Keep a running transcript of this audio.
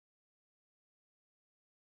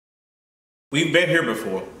We've been here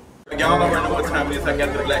before. Y'all already know what time it is. I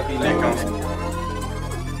got the black V-neck on.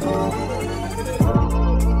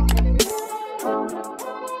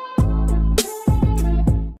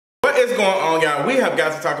 What is going on, y'all? We have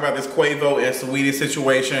got to talk about this Quavo and Saweetie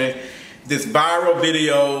situation. This viral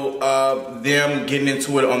video of them getting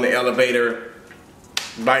into it on the elevator.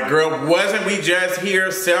 Like, girl, wasn't we just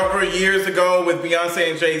here several years ago with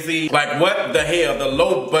Beyoncé and Jay-Z? Like, what the hell? The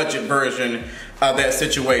low budget version of that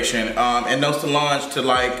situation. And no Solange to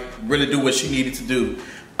like really do what she needed to do.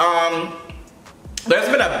 There's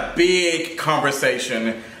been a big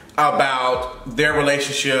conversation about their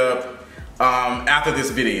relationship after this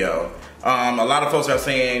video. A lot of folks are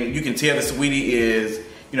saying you can tell that Saweetie is,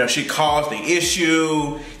 you know, she caused the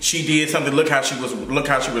issue. She did something. Look how she was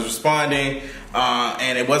responding.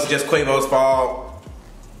 And it wasn't just Quavo's fault.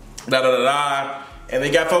 Da da da da. And they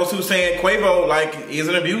got folks who saying Quavo like is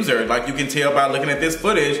an abuser. Like you can tell by looking at this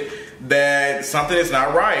footage that something is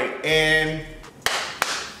not right. And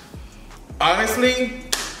honestly,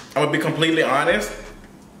 I'm gonna be completely honest.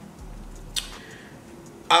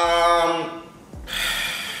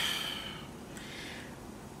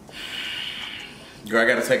 Girl, I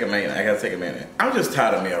gotta take a minute. I'm just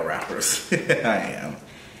tired of male rappers. I am.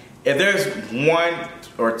 If there's one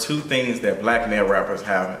or two things that black male rappers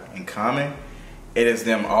have in common, it is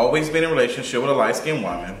them always being in a relationship with a light-skinned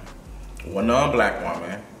woman, or a non-black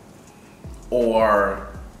woman, or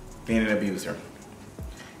being an abuser.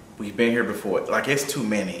 We've been here before. Like, it's too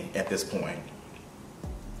many at this point.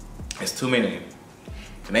 It's too many.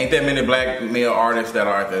 It ain't that many black male artists that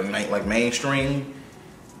are like mainstream,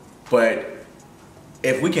 but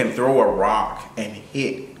if we can throw a rock and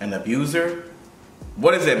hit an abuser,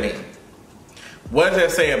 what does that mean? What does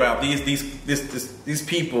that say about these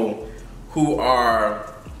people who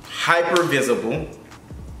are hyper visible,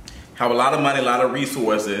 have a lot of money, a lot of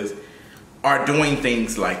resources, are doing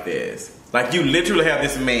things like this? Like, you literally have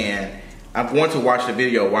this man. I'm going to watch the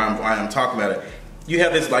video while I'm talking about it. You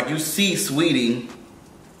have this, like, you see Saweetie,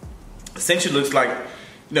 essentially looks like,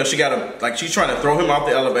 you know, she got a, like, she's trying to throw him off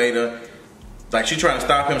the elevator. Like, she's trying to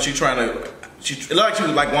stop him. It looked like she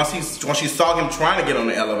was like, once she saw him trying to get on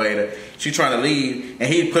the elevator, she's trying to leave, and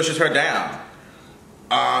he pushes her down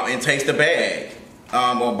and takes the bag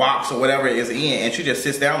or box or whatever it is in, and she just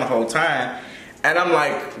sits down the whole time. And I'm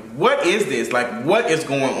like, what is this? Like, what is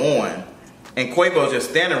going on? And Quavo's just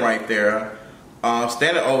standing right there,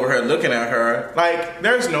 standing over her, looking at her. Like,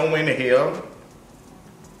 there's no way in the hell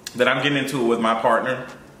that I'm getting into it with my partner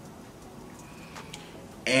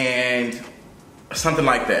and something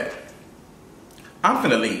like that. I'm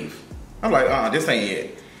finna leave. I'm like, this ain't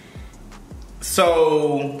it.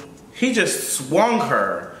 So he just swung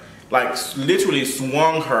her, like literally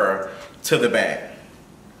swung her to the back.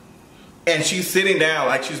 And she's sitting down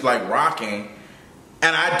like she's like rocking.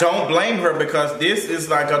 And I don't blame her, because this is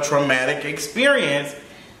like a traumatic experience.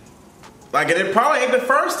 Like, and it probably ain't the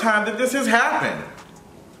first time that this has happened.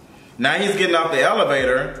 Now he's getting off the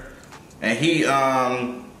elevator and he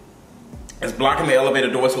is blocking the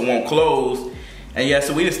elevator door so it won't close. And yeah,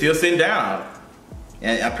 Saweetie's still sitting down.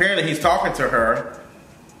 And apparently he's talking to her.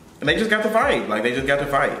 And they just got to fight. Like, they just got to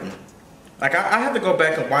fight. Like, I have to go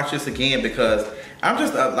back and watch this again, because I'm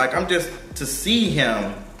just to see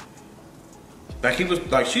him. Like, he was,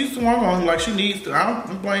 like, she swung on him like she needs to. I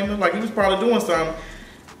don't blame him. Like, he was probably doing something.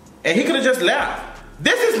 And he could have just left.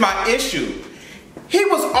 This is my issue. He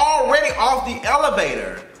was already off the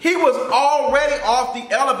elevator. He was already off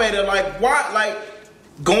the elevator. Like, why? Like,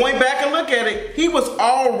 going back and look at it, he was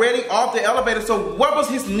already off the elevator. So what was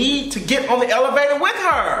his need to get on the elevator with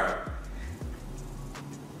her?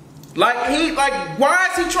 Like, why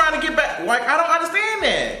is he trying to get back? Like, I don't understand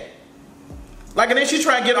that. Like, and then she's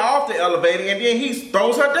trying to get off the elevator and then he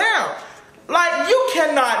throws her down. Like, you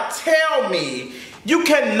cannot tell me, you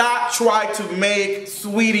cannot try to make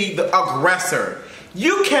Saweetie the aggressor.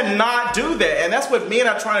 You cannot do that. And that's what men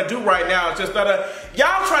are trying to do right now. It's just that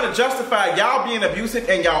y'all trying to justify y'all being abusive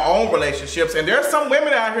in your own relationships. And there's some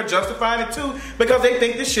women out here justifying it too, because they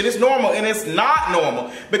think this shit is normal. And it's not normal.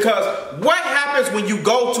 Because what happens when you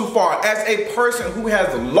go too far as a person who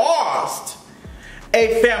has lost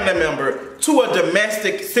a family member to a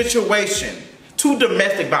domestic situation, to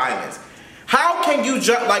domestic violence? How can you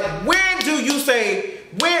like, when do you say,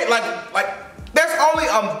 when, like, there's only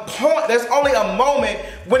a point, there's only a moment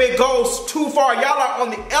when it goes too far. Y'all are on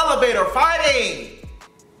the elevator fighting.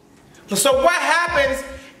 So what happens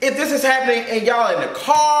if this is happening and y'all in the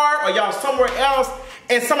car or y'all somewhere else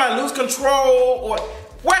and somebody lose control? Or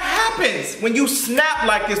what happens when you snap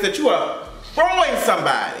like this, that you are throwing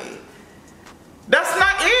somebody? That's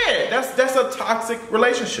not it. That's a toxic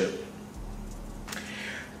relationship.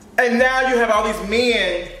 And now you have all these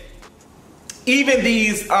men, even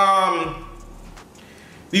these artists,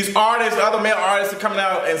 other male artists are coming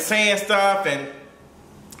out and saying stuff and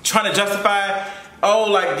trying to justify, oh,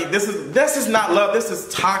 like this is not love, this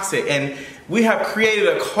is toxic. And we have created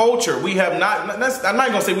a culture. We have not, I'm not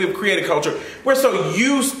gonna say we've created a culture. We're so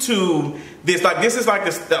used to this, like this is like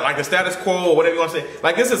the status quo or whatever you want to say.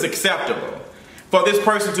 Like this is acceptable for this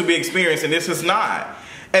person to be experiencing. This is not.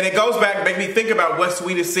 And it goes back, make me think about what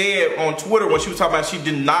Saweetie said on Twitter when she was talking about she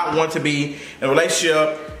did not want to be in a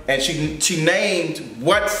relationship, and she named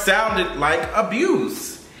what sounded like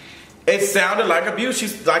abuse. It sounded like abuse. She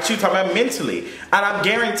was talking about mentally. And I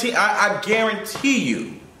guarantee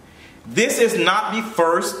you, this is not the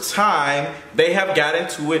first time they have got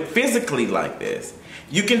into it physically like this.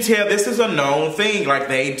 You can tell this is a known thing, like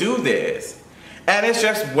they do this. And it's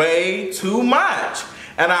just way too much.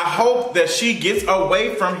 And I hope that she gets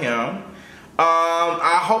away from him.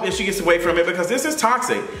 I hope that she gets away from it, because this is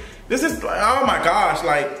toxic. This is, oh my gosh,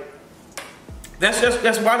 like, that's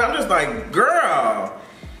why I'm just like, girl.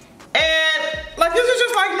 And like, this is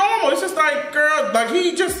just like normal. It's just like, girl, like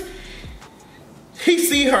he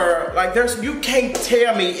see her, like you can't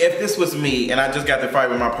tell me if this was me and I just got to fight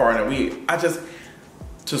with my partner.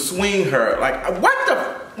 To swing her, like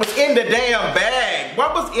what was in the damn bag?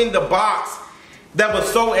 What was in the box that was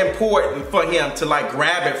so important for him to like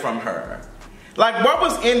grab it from her? Like what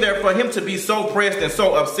was in there for him to be so pressed and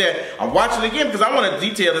so upset? I'm watching it again because I want to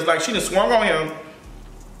detail this. Like she done swung on him.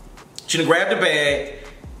 She done grabbed the bag.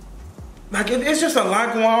 Like it's just a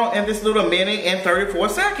lot going on in this little minute and 34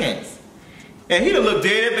 seconds. And he done look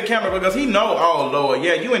dead at the camera because he know, oh Lord,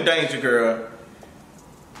 yeah, you in danger, girl.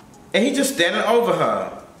 And he just standing over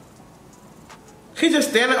her. He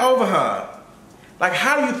just standing over her. Like,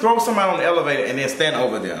 how do you throw somebody on the elevator and then stand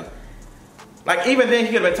over them? Like, even then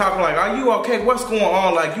he could have been talking like, are you okay? What's going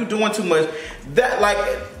on? Like, you doing too much. That, like,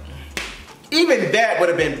 even that would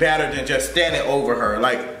have been better than just standing over her.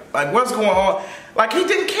 Like what's going on? Like, he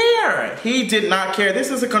didn't care. He did not care.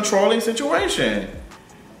 This is a controlling situation.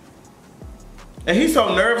 And he's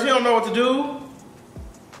so nervous, he don't know what to do.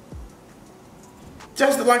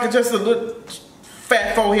 Just a little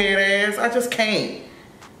fat forehead ass. I just can't.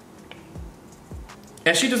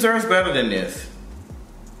 And she deserves better than this.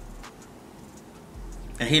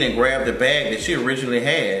 And he didn't grab the bag that she originally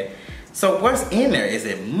had. So what's in there? Is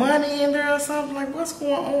it money in there or something? Like, what's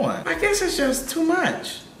going on? I guess it's just too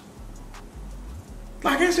much.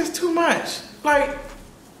 Like, it's just too much. Like,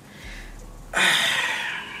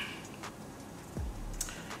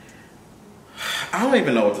 I don't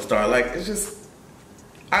even know what to start. Like, it's just,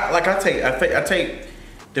 I take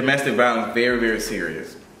domestic violence very, very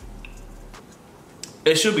serious.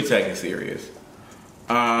 It should be taken serious.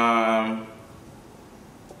 And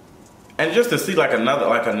just to see like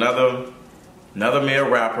another male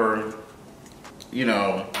rapper, you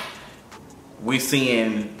know, we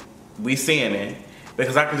seeing it,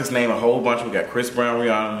 because I can just name a whole bunch. We got Chris Brown,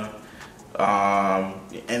 Rihanna,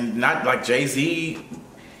 and not like Jay-Z,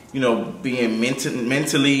 you know, being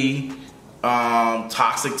mentally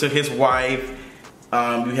toxic to his wife.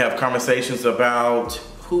 You have conversations about,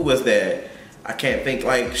 who was that? I can't think,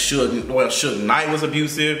 like Suge Knight was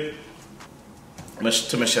abusive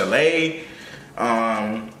to Michelle A.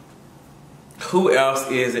 Who else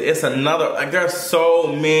is it? It's another, like there's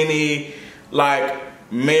so many like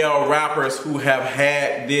male rappers who have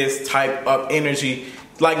had this type of energy.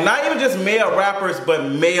 Like not even just male rappers,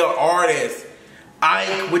 but male artists.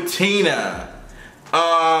 Ike with Tina.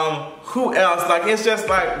 Who else? Like, it's just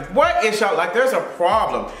like, what is y'all, like, there's a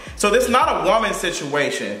problem. So this is not a woman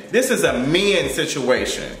situation. This is a men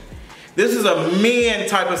situation. This is a men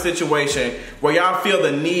type of situation where y'all feel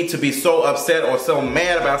the need to be so upset or so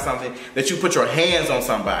mad about something that you put your hands on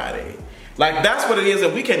somebody. Like, that's what it is.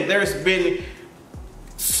 And there's been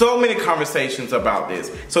so many conversations about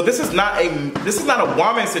this. So this is not a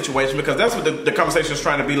woman situation, because that's what the conversation is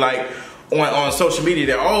trying to be like on social media,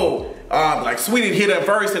 that, like Saweetie hit him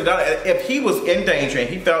first, and if he was in danger and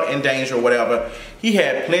he felt in danger or whatever, he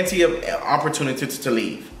had plenty of opportunities to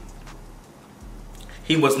leave.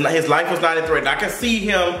 His life was not in threat. I can see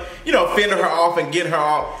him, you know, fending her off and get her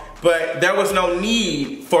off, but there was no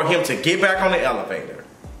need for him to get back on the elevator,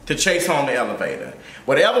 to chase on the elevator.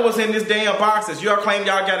 Whatever was in this damn box, as y'all claim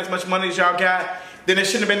y'all got as much money as y'all got, then it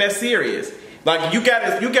shouldn't have been that serious. Like, you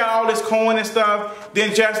got all this coin and stuff,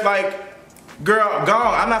 then just like, girl,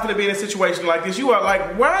 gone. I'm not gonna be in a situation like this. You are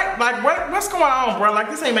like, what? Like, what's going on, bro? Like,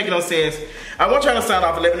 this ain't making no sense. I want y'all to sign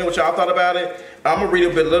off and let me know what y'all thought about it. I'm gonna read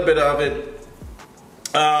a little bit of it.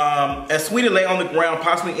 As Saweetie lay on the ground,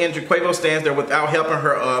 possibly injured, Quavo stands there without helping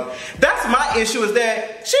her up. That's my issue, is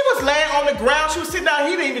that she was laying on the ground. She was sitting down.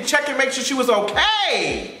 He didn't even check and make sure she was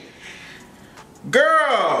okay.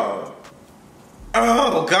 Girl.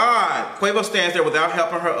 Oh, God. Quavo stands there without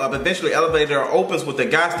helping her up. Eventually, elevator opens with the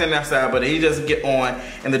guy standing outside, but he doesn't get on,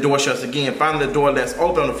 and the door shuts again. Finally, the door lets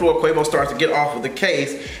open on the floor. Quavo starts to get off of the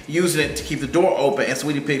case, using it to keep the door open, and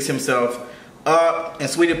Saweetie picks himself up, and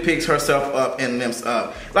Saweetie picks herself up and limps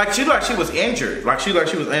up. Like she was injured. Like she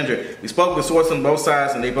was injured. We spoke with sources on both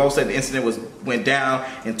sides, and they both said the incident went down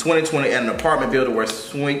in 2020 at an apartment building where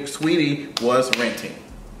Saweetie was renting.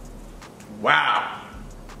 Wow.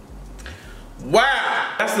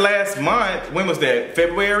 Wow. That's last month. When was that?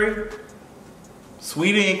 February?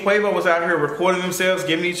 Saweetie and Quavo was out here recording themselves,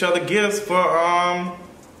 giving each other gifts for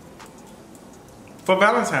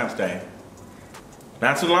Valentine's Day.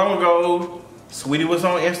 Not too long ago, Saweetie was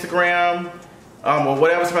on Instagram, or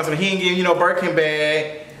whatever. He ain't getting, Birkin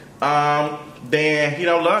bag. Then he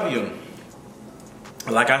don't love you.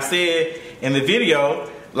 Like I said in the video,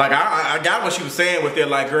 like I got what she was saying with it.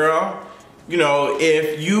 Like, girl,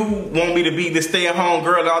 if you want me to be the stay-at-home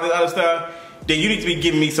girl and all this other stuff, then you need to be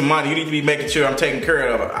giving me some money. You need to be making sure I'm taking care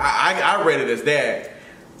of her. I read it as that.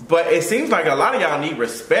 But it seems like a lot of y'all need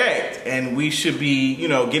respect, and we should be,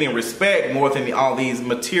 getting respect more than all these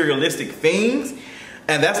materialistic things.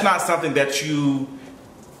 And that's not something that you,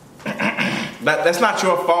 that's not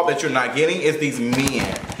your fault that you're not getting. It's these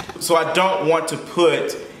men. So I don't want to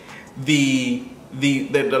put the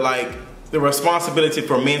responsibility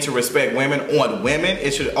for men to respect women on women.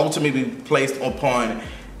 It should ultimately be placed upon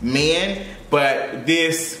men. But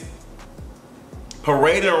this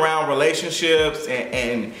parading around relationships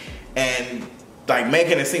and like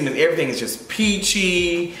making it seem that everything is just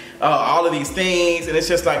peachy, all of these things, and it's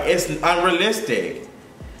just like, it's unrealistic.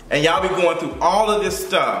 And y'all be going through all of this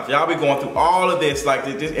stuff. Y'all be going through all of this like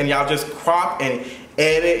this, and y'all just crop and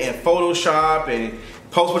edit and Photoshop and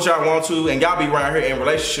post what y'all want to, and y'all be around here in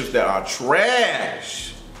relationships that are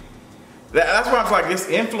trash. That's why it's like this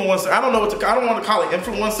influencer. I don't want to call it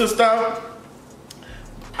influencer stuff.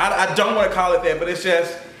 I don't want to call it that, but it's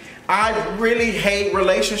just, I really hate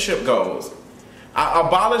relationship goals. I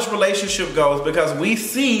abolish relationship goals because we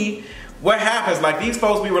see what happens. Like, these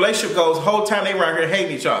folks be relationship goals the whole time they around here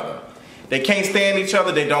hating each other. They can't stand each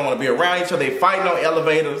other. They don't want to be around each other. They fighting on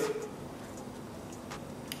elevators.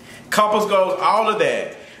 Couples goals, all of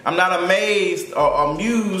that. I'm not amazed or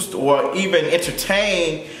amused or even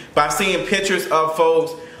entertained by seeing pictures of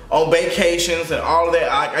folks on vacations and all of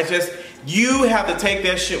that. You have to take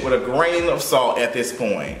that shit with a grain of salt at this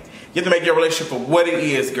point. You have to make your relationship for what it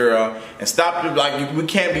is, girl, and stop. Like, we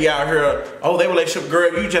can't be out here, oh, they relationship,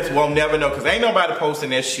 girl, you just won't never know, because ain't nobody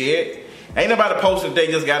posting that shit. Ain't nobody posting they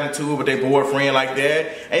just got into it with their boyfriend like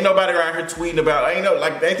that. Ain't nobody around here tweeting about, ain't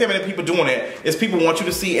that many people doing that. It's people want you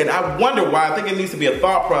to see, and I wonder why. I think it needs to be a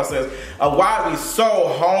thought process of why we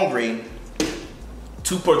so hungry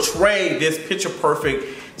to portray this picture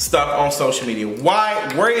perfect stuff on social media. Why?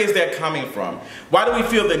 Where is that coming from? Why do we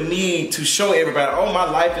feel the need to show everybody, oh, my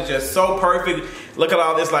life is just so perfect, look at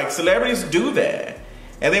all this? Like, celebrities do that.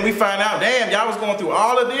 And then we find out, damn, y'all was going through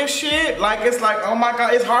all of this shit. Like, it's like, oh my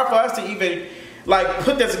God, it's hard for us to even, like,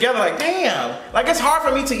 put that together. Like, damn. Like, it's hard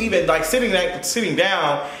for me to even, like, sitting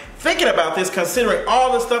down, thinking about this, considering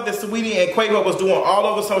all the stuff that Saweetie and Quavo was doing all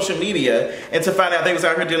over social media, and to find out they was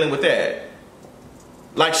out here dealing with that.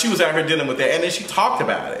 Like, she was out here dealing with that, and then she talked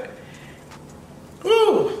about it.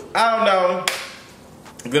 Ooh, I don't know.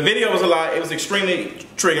 The video was a lot. It was extremely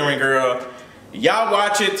triggering, girl. Y'all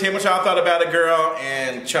watch it. Tell me what y'all thought about it, girl.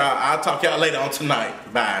 And I'll talk to y'all later on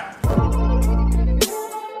tonight. Bye.